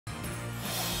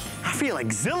I feel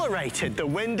exhilarated. The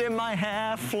wind in my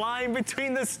hair, flying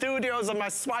between the studios on my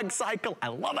swag cycle. I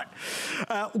love it.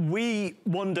 We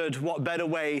wondered what better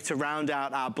way to round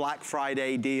out our Black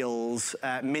Friday deals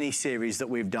mini-series that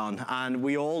we've done. And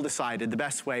we all decided the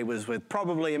best way was with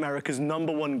probably America's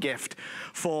 #1 gift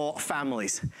for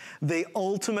families. The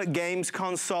ultimate games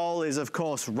console is, of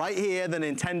course, right here, the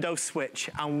Nintendo Switch.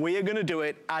 And we are going to do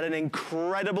it at an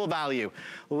incredible value.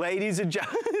 Ladies and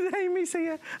gentlemen, Amy's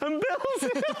here, and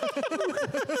Bill's here.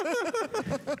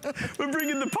 We're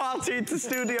bringing the party to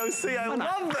Studio C. I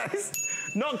love this.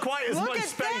 Not quite as much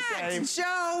space, Amy.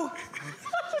 Joe.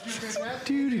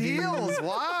 Deals,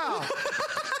 wow.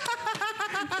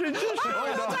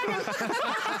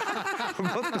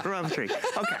 Both around the tree.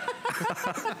 Okay.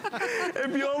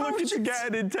 If you're looking to get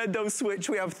a Nintendo Switch,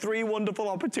 we have 3 wonderful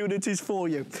opportunities for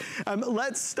you.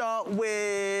 Let's start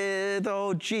with,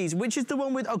 oh geez, which is the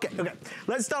one with, okay.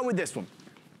 Let's start with this one.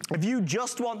 If you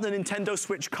just want the Nintendo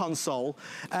Switch console,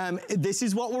 this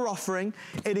is what we're offering.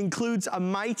 It includes a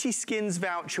MightySkins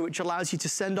Voucher, which allows you to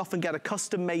send off and get a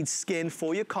custom-made skin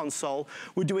for your console.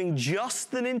 We're doing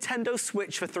just the Nintendo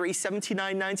Switch for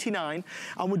 $379.99,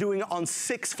 and we're doing it on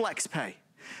 6 FlexPay.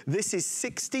 This is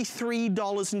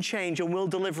 $63 and change, and we'll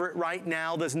deliver it right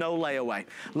now. There's no layaway.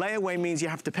 Layaway means you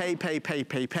have to pay,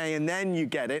 and then you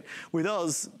get it. With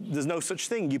us, there's no such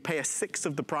thing. You pay a 1/6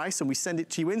 of the price, and we send it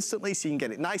to you instantly so you can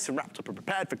get it nice and wrapped up and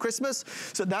prepared for Christmas.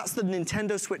 So that's the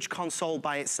Nintendo Switch console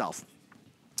by itself.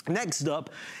 Next up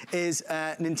is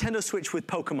Nintendo Switch with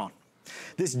Pokemon.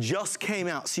 This just came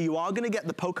out, so you are going to get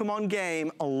the Pokemon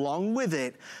game along with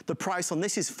it. The price on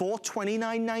this is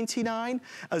 $429.99.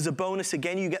 As a bonus,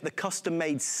 again, you get the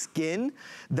custom-made skin.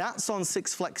 That's on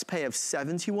 6 FlexPay of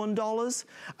 $71.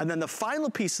 And then the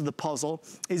final piece of the puzzle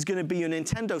is going to be your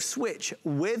Nintendo Switch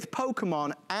with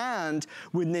Pokemon and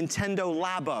with Nintendo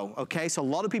Labo, okay? So a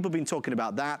lot of people have been talking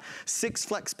about that. 6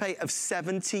 FlexPay of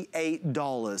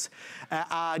 $78.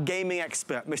 Our gaming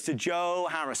expert, Mr. Joe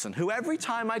Harrison, who every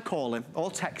time I call him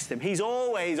or text him, he's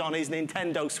always on his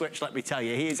Nintendo Switch, let me tell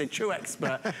you. He is a true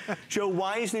expert. Joe,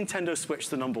 why is Nintendo Switch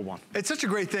the #1? It's such a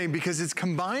great thing because it's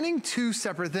combining 2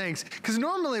 separate things. Because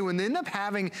normally when they end up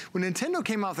having, when Nintendo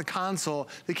came out with the console,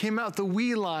 they came out with the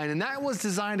Wii line, and that was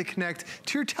designed to connect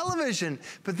to your television.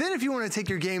 But then if you want to take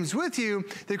your games with you,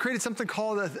 they created something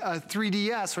called a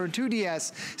 3DS or a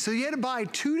 2DS. So you had to buy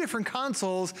 2 different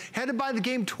consoles, had to buy the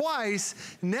game twice.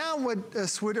 Now what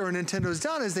Switch or Nintendo's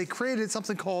done is they created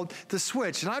something called the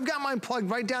Switch. And I've got mine plugged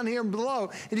right down here below.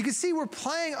 And you can see we're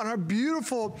playing on our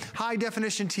beautiful high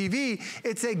definition TV.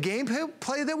 It's a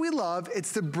gameplay that we love.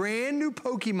 It's the brand new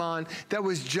Pokemon that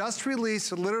was just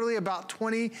released literally about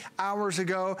 20 hours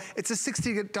ago. It's a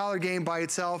 $60 game by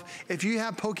itself. If you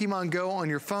have Pokemon Go on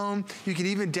your phone, you can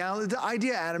even download. The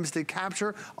idea, Adam, is to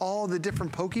capture all the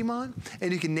different Pokemon,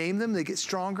 and you can name them. They get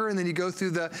stronger, and then you go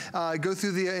through the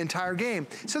entire game.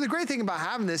 So the great thing about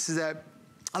having this is that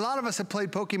a lot of us have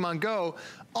played Pokemon Go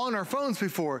on our phones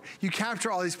before. You capture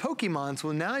all these Pokemons.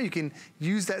 Well, now you can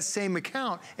use that same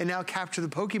account and now capture the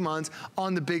Pokemons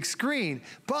on the big screen.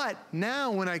 But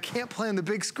now when I can't play on the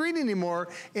big screen anymore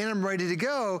and I'm ready to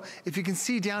go, if you can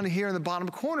see down here in the bottom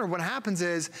corner, what happens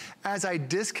is as I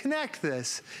disconnect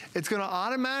this, it's gonna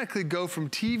automatically go from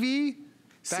TV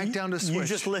back down to Switch. You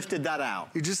just lifted that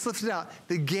out. You just lifted it out.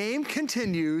 The game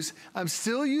continues. I'm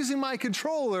still using my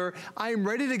controller. I am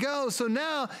ready to go. So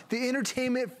now the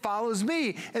entertainment follows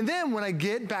me. And then when I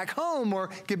get back home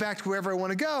or get back to wherever I want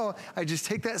to go, I just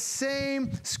take that same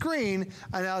screen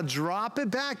and I'll drop it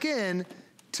back in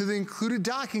to the included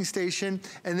docking station.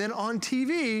 And then on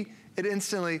TV, it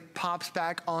instantly pops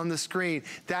back on the screen.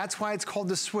 That's why it's called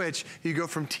the Switch. You go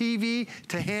from TV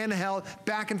to handheld,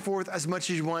 back and forth as much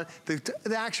as you want. The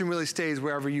action really stays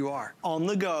wherever you are. On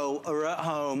the go or at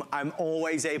home, I'm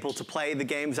always able to play the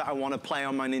games that I want to play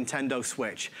on my Nintendo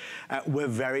Switch. We're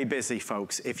very busy,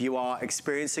 folks. If you are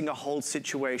experiencing a hold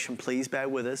situation, please bear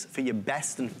with us. For your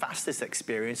best and fastest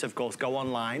experience, of course, go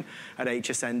online at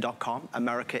hsn.com.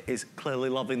 America is clearly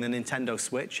loving the Nintendo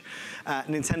Switch.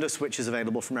 Nintendo Switch is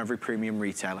available from every premium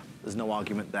retailer. There's no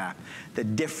argument there. The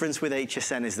difference with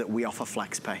HSN is that we offer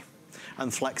FlexPay,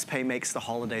 and FlexPay makes the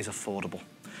holidays affordable.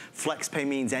 FlexPay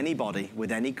means anybody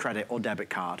with any credit or debit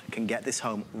card can get this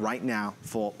home right now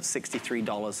for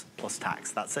 $63 plus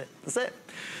tax. That's it. That's it.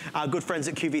 Our good friends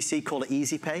at QVC call it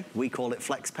Easy Pay. We call it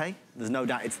FlexPay. There's no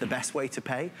doubt it's the best way to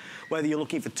pay. Whether you're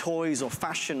looking for toys or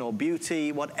fashion or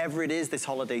beauty, whatever it is this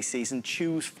holiday season,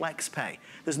 choose FlexPay.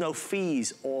 There's no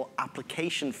fees or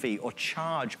application fee or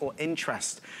charge or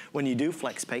interest when you do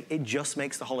FlexPay. It just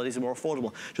makes the holidays more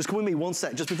affordable. Just come with me one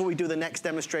sec, just before we do the next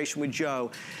demonstration with Joe.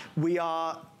 We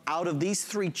are, out of these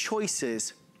three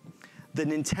choices, the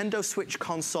Nintendo Switch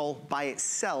console by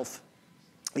itself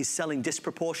is selling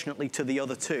disproportionately to the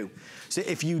other two. So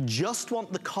if you just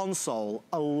want the console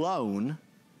alone,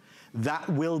 that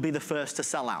will be the first to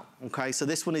sell out, okay? So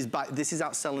this one is this is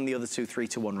outselling the other two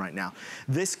 3-to-1 right now.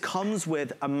 This comes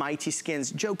with a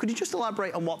MightySkins. Joe, could you just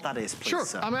elaborate on what that is, please? Sure,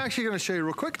 sir? I'm actually gonna show you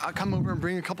real quick. I'll come over and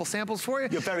bring a couple samples for you.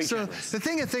 You're very generous. So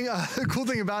the cool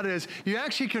thing about it is you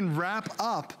actually can wrap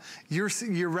up your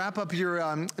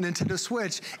Nintendo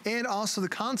Switch and also the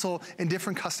console in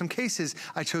different custom cases.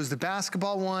 I chose the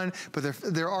basketball one, but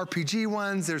there are RPG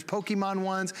ones, there's Pokemon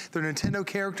ones, there are Nintendo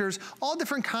characters, all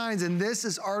different kinds, and this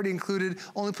is already included.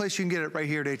 Only place you can get it right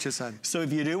here at HSN. So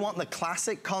if you do want the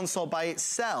classic console by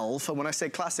itself, and when I say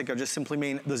classic, I just simply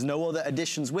mean there's no other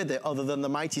additions with it other than the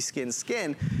MightySkins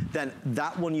skin, then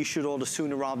that one you should order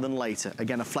sooner rather than later.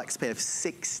 Again, a flex pay of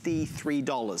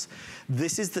 $63.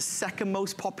 This is the second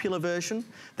most popular version.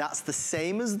 That's the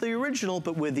same as the original,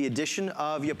 but with the addition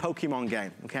of your Pokemon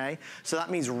game, okay? So that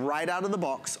means right out of the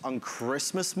box on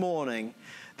Christmas morning,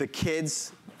 the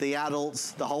kids, the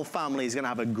adults, the whole family is gonna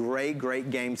have a great,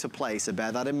 great game to play. So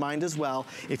bear that in mind as well.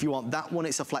 If you want that one,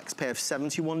 it's a flex pay of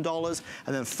 $71.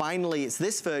 And then finally, it's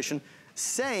this version,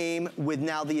 same with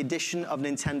now the addition of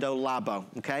Nintendo Labo,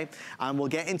 okay? And we'll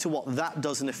get into what that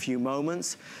does in a few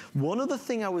moments. One other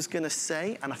thing I was gonna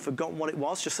say, and I forgot what it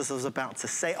was just as I was about to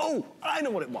say, oh, I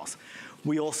know what it was.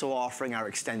 We also are offering our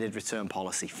extended return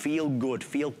policy. Feel good,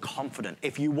 feel confident.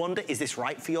 If you wonder, is this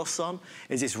right for your son?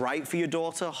 Is this right for your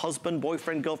daughter, husband,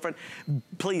 boyfriend, girlfriend?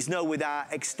 Please know with our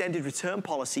extended return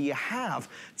policy, you have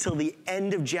till the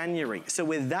end of January. So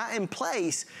with that in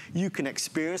place, you can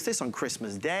experience this on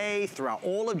Christmas Day, throughout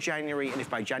all of January, and if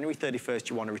by January 31st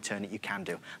you want to return it, you can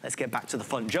do. Let's get back to the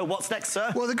fun. Joe, what's next,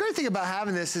 sir? Well, the great thing about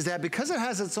having this is that because it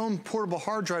has its own portable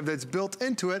hard drive that's built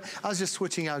into it, I was just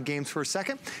switching out games for a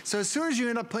second. So as soon as you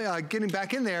end up getting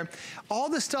back in there, all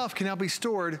the stuff can now be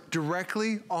stored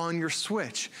directly on your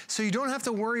Switch. So you don't have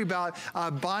to worry about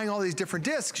buying all these different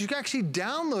discs. You can actually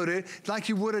download it like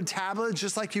you would a tablet,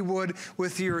 just like you would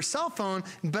with your cell phone,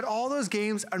 but all those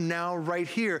games are now right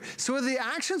here. So whether the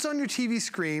action's on your TV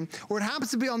screen or it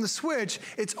happens to be on the Switch,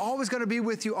 it's always gonna be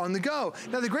with you on the go.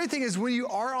 Now the great thing is when you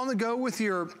are on the go with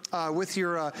your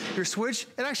Switch,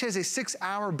 it actually has a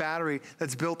 6-hour battery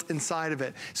that's built inside of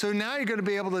it. So now you're gonna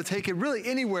be able to take it really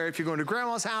anywhere. If you're going to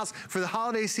grandma's house for the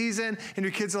holiday season and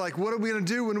your kids are like, what are we gonna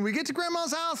do when we get to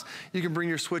grandma's house? You can bring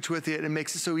your Switch with you and it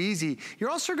makes it so easy.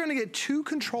 You're also gonna get 2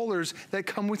 controllers that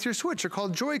come with your Switch. They're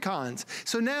called Joy-Cons.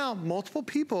 So now multiple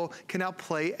people can now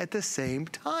play at the same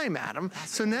time, Adam.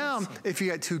 So now if you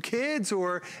got 2 kids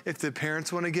or if the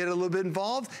parents wanna get a little bit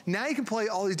involved, now you can play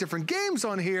all these different games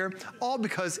on here, all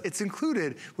because it's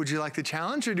included. Would you like the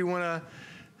challenge or do you wanna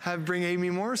bring Amy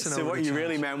Morrison over? So what you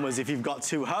really meant was if you've got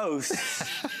 2 hosts,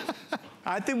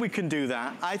 I think we can do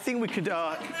that. I think we could, Can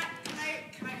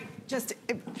I just...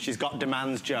 she's got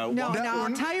demands, Joe. No,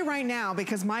 I'll tell you right now,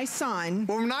 because my son...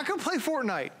 Well, we're not gonna play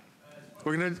Fortnite.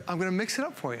 I'm gonna mix it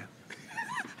up for you.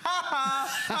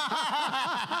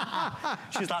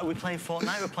 She's like, we're playing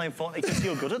Fortnite, we're playing Fortnite. Because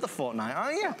you're good at the Fortnite,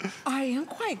 aren't you? I am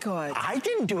quite good. I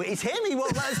didn't do it, it's him, he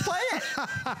won't let us play it.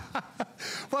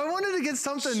 Well, I wanted to get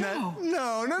something that...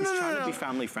 No. He's trying to be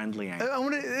family friendly, Amy.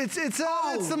 It's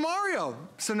the Mario.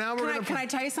 So now we're gonna... Can I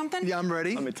tell you something? Yeah, I'm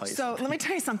ready. Let me tell you So let me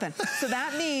tell you something. So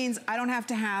that means I don't have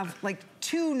to have like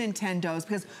 2 Nintendos,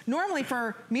 because normally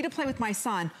for me to play with my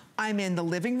son, I'm in the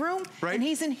living room, and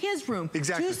he's in his room.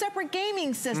 Exactly. 2 separate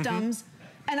gaming systems,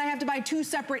 and I have to buy 2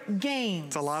 separate games.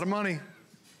 It's a lot of money.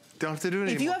 Don't have to do it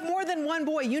anymore. If you have more than one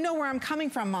boy, you know where I'm coming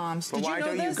from, moms. But Did you know this?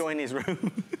 why don't you go in his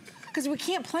room? Because we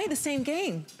can't play the same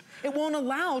game. It won't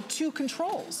allow 2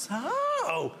 controls.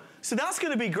 Oh, so that's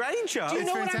gonna be great, Joe. Do you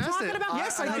know what I'm fantastic. talking about?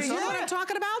 Yes, I Do you know what do. I'm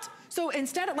talking about? So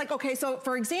instead of like, okay, so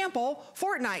for example,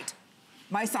 Fortnite.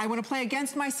 I want to play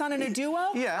against my son in a duo.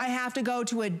 Yeah. I have to go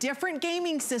to a different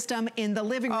gaming system in the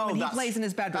living room, and he plays in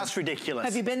his bedroom. That's ridiculous.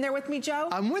 Have you been there with me, Joe?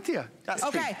 I'm with you. That's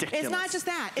okay, ridiculous. it's not just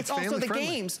that. It's also the family-friendly.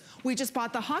 games. We just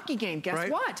bought the hockey game. Guess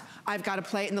what? I've got to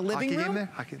play it in the living room.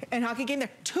 And hockey game there.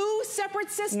 2 separate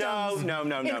systems. No.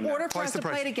 In order for us to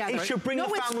play together. It should bring the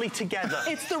family together.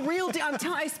 It's the real deal. I'm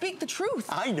telling you, I speak the truth.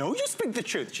 I know you speak the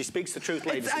truth. She speaks the truth,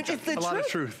 ladies and gentlemen. A lot of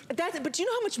truth. But do you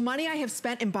know how much money I have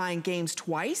spent in buying games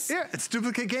twice? Yeah, it's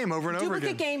duplicate game over and over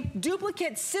again. Duplicate game,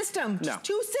 duplicate system. No.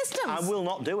 2 systems. I will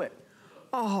not do it.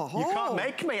 Oh. You can't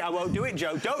make me. I won't do it,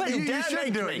 Joe. You dare shouldn't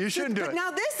make do me. it. You shouldn't do it. But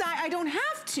now this, I don't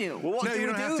have to. Well, what do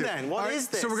we do then? What is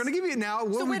this? So we're going to give you now,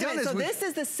 what we've done is... So this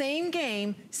is the same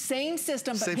game, same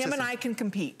system, but him and I can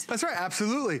compete. That's right,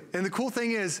 absolutely. And the cool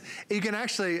thing is, you can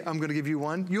actually, I'm going to give you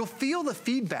one, you'll feel the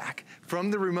feedback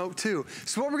from the remote too.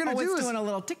 So what we're going to do is... it's doing a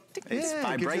little tick, It's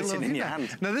vibrating in your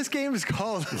hand. Now this game is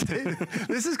called,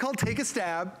 this is called Take a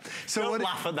Stab. So Don't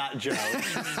laugh at that, Joe.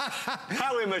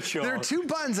 How immature. There are 2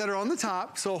 buttons that are on the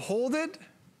top, so hold it.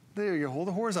 There you go, hold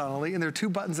it horizontally, and there are 2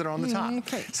 buttons that are on the top.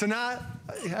 Okay. So now,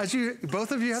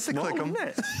 both of you have to click them.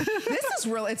 This is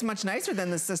real, it's much nicer than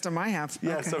the system I have.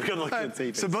 Yeah, okay. so we're gonna look at the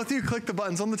TV. So both of you click the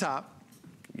buttons on the top.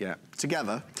 Yeah,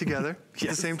 together. Together, at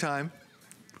the same time.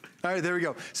 All right, there we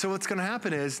go. So what's gonna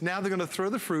happen is, now they're gonna throw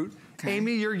the fruit. Okay.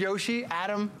 Amy, you're Yoshi.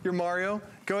 Adam, you're Mario.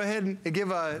 Go ahead and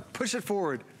push it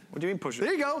forward. What do you mean push it?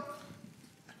 There you go.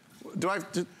 Do I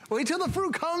have to? Wait till the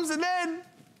fruit comes and then.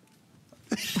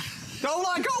 Oh,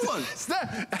 I got one.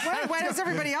 Why does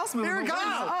everybody else move? Here it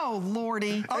comes. Oh,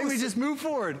 Lordy. Amy, just move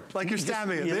forward like you're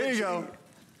stabbing it. There you go.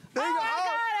 There you go.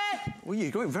 I got it. Well,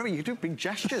 you're doing big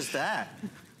gestures there.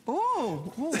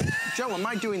 Oh. Joe, am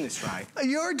I doing this right?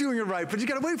 You're doing it right, but you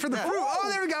gotta wait for the fruit. Oh,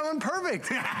 there we go, one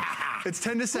perfect. It's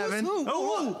 10-7.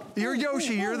 Oh, you're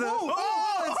Yoshi, you're the,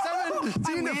 it's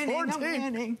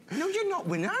 17-14. No, you're not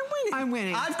winning, I'm winning. I'm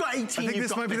winning. I've got 18, I think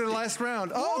this might be the last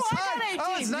round. Oh, it's I got 18.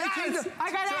 Oh, it's 19. Yes,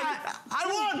 I got it.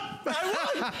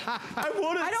 I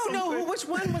won. I don't know which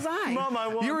one was I. Mom, I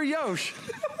won. You were Yosh.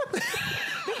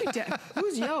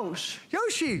 Who's Yosh?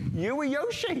 Yoshi. You were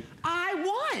Yoshi. I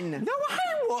won. No,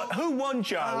 I won. Who won,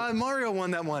 Joe? Mario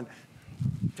won that one.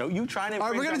 Don't you try and All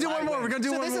right, we're gonna do one more. We're gonna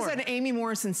do one more. So this is an Amy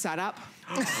Morrison setup.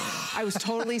 I was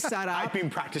totally set up. I've been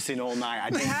practicing all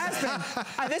night. It has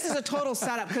been. This is a total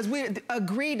setup because we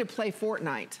agreed to play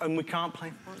Fortnite. And we can't play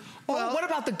Fortnite? Well, what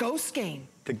about the ghost game?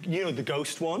 You know, the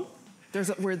ghost one?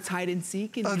 Where it's hide and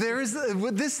seek. And there is,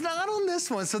 this not on this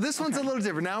one. So this one's a little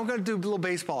different. Now I'm gonna do a little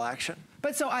baseball action.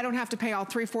 But so I don't have to pay all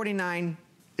 $3.49.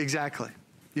 Exactly.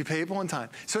 You pay it one time.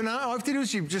 So now all you have to do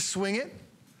is you just swing it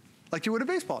like you would a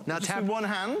baseball. Now tap with one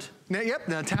hand?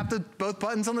 Now tap both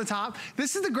buttons on the top.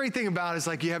 This is the great thing about it, is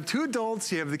like you have 2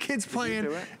 adults, you have the kids playing,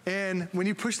 and when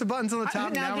you push the buttons on the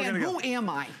top, now we're gonna go. Who am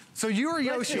I? So you are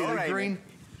Yoshi, the green.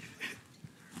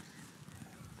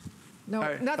 No,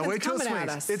 right. Nothing's wait till coming it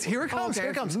swings. at us. Here it comes,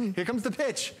 here it comes. Here comes the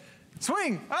pitch.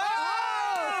 Swing!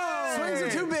 Oh! Swings are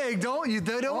too big.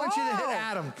 They don't want you to hit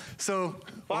Adam. So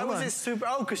why was it super?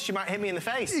 Oh, because she might hit me in the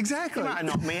face. Exactly. She might have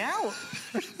knocked me out.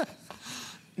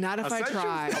 Not if I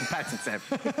try.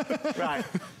 Competitive. Right.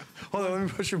 Hold on, let me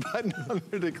push your button on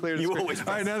there to clear the screen. Always All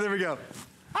right, now there we go.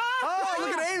 Oh,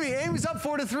 look at Amy. Amy's up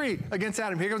 4-3 against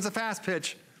Adam. Here comes the fast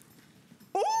pitch.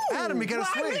 Ooh, Adam, you gotta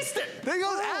swing. I missed it. There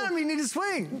goes Adam, you need to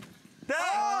swing.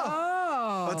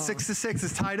 Oh. But 6-6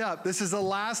 is tied up. This is the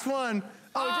last one.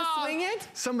 Oh, just swing it?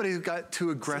 Somebody got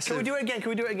too aggressive. Can we do it again? Can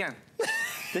we do it again?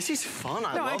 This is fun.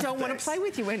 No, I don't want to play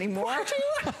with you anymore.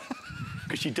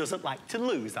 Because she doesn't like to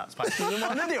lose. That's why she doesn't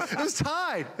want to do it. It was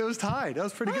tied. It was tied. That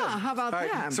was pretty good. How about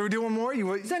that? So we're doing one more? You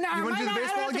want to do the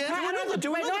baseball again?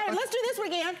 Let's do this one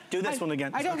again. Do this one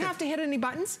again. I don't have to hit any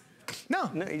buttons?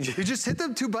 No, you just hit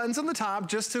the 2 buttons on the top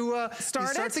just to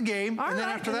start the game. And then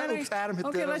after that, Adam hit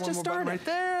the let's just start right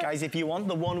there. Guys, if you want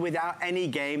the one without any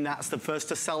game, that's the first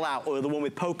to sell out, or the one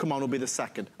with Pokemon will be the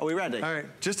second. Are we ready? All right,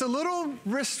 just a little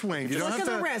wrist swing. You don't have to.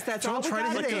 Look at the wrist. That's all we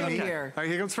got to do here. All right,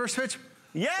 here comes first pitch.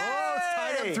 Yay! Oh,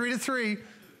 it's tied up 3-3.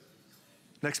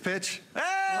 Next pitch. Hey!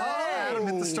 Oh, Adam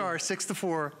hit the star,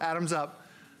 6-4. Adam's up.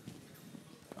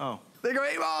 Oh. There you go,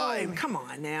 Oh, come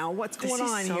on now. What's going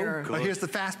on here? Oh, here's the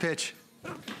fast pitch.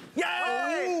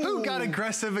 Yay! Who got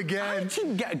aggressive again? I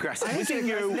didn't get aggressive. I didn't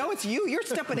get aggressive. No, it's you. You're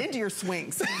stepping into your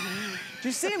swings. Do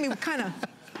you see me kind of...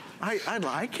 I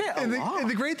like it a lot. And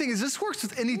the great thing is this works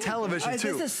with any television,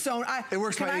 too. This is so... it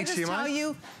works by HDMI. Can I just tell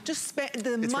you,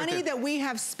 the money that we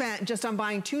have spent just on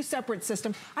buying 2 separate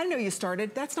systems, I didn't know you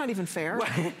started. That's not even fair.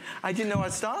 Well, I didn't know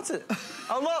I'd started.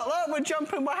 Oh, look, we're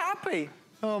jumping. We're happy.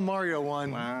 Oh, Mario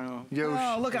won. Wow. Yosh.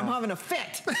 Oh, look, I'm having a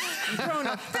fit. I'm throwing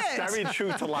a fit. Very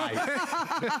true to life.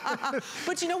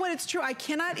 But you know what? It's true. I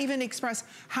cannot even express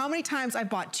how many times I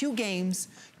bought 2 games,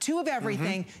 2 of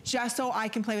everything, just so I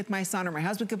can play with my son or my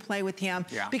husband can play with him.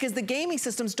 Yeah. Because the gaming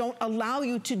systems don't allow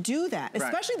you to do that,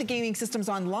 especially the gaming systems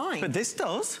online. But this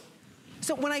does.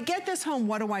 So when I get this home,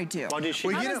 what do I do? How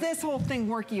does this whole thing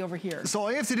worky over here? So all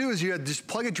you have to do is you just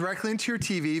plug it directly into your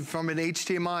TV from an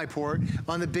HDMI port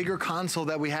on the bigger console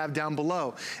that we have down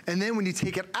below. And then when you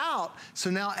take it out, so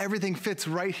now everything fits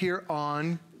right here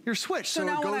on your Switch. So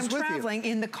now it goes when I'm with traveling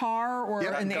in the car or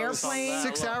in the airplane.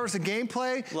 6 hours of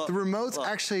gameplay. The remotes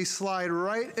actually slide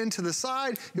right into the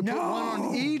side. You put one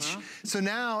on each. So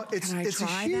now it's a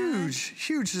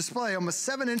huge display, almost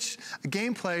 7-inch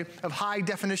gameplay of high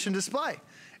definition display.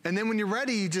 And then when you're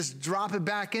ready, you just drop it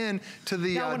back in to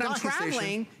the now, when I'm docking traveling,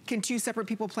 station. can 2 separate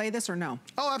people play this or no?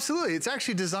 Oh, absolutely. It's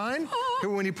actually designed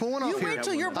when you pull one off You here. wait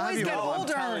till your boys get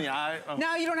older. You,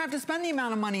 now you don't have to spend the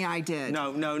amount of money I did.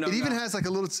 No. It even has like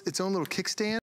its own little kickstand.